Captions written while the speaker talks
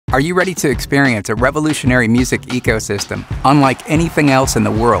Are you ready to experience a revolutionary music ecosystem unlike anything else in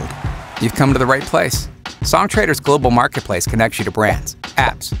the world? You've come to the right place. Songtradra's global marketplace connects you to brands,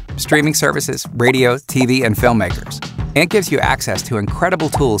 apps, streaming services, radio, TV, and filmmakers, and gives you access to incredible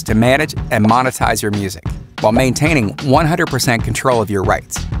tools to manage and monetize your music while maintaining 100% control of your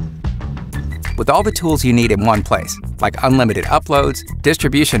rights. With all the tools you need in one place, like unlimited uploads,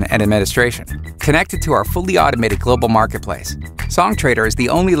 distribution, and administration, connected to our fully automated global marketplace, Songtradr is the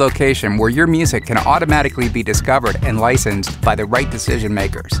only location where your music can automatically be discovered and licensed by the right decision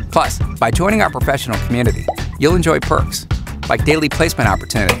makers. Plus, by joining our professional community, you'll enjoy perks like daily placement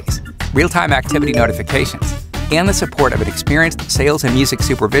opportunities, real-time activity notifications, and the support of an experienced sales and music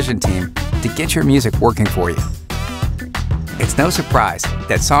supervision team to get your music working for you. It's no surprise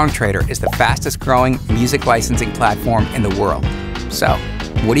that Songtradr is the fastest growing music licensing platform in the world. So,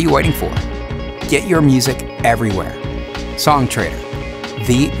 what are you waiting for? Get your music everywhere. Songtradr,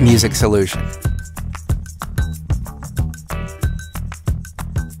 the music solution.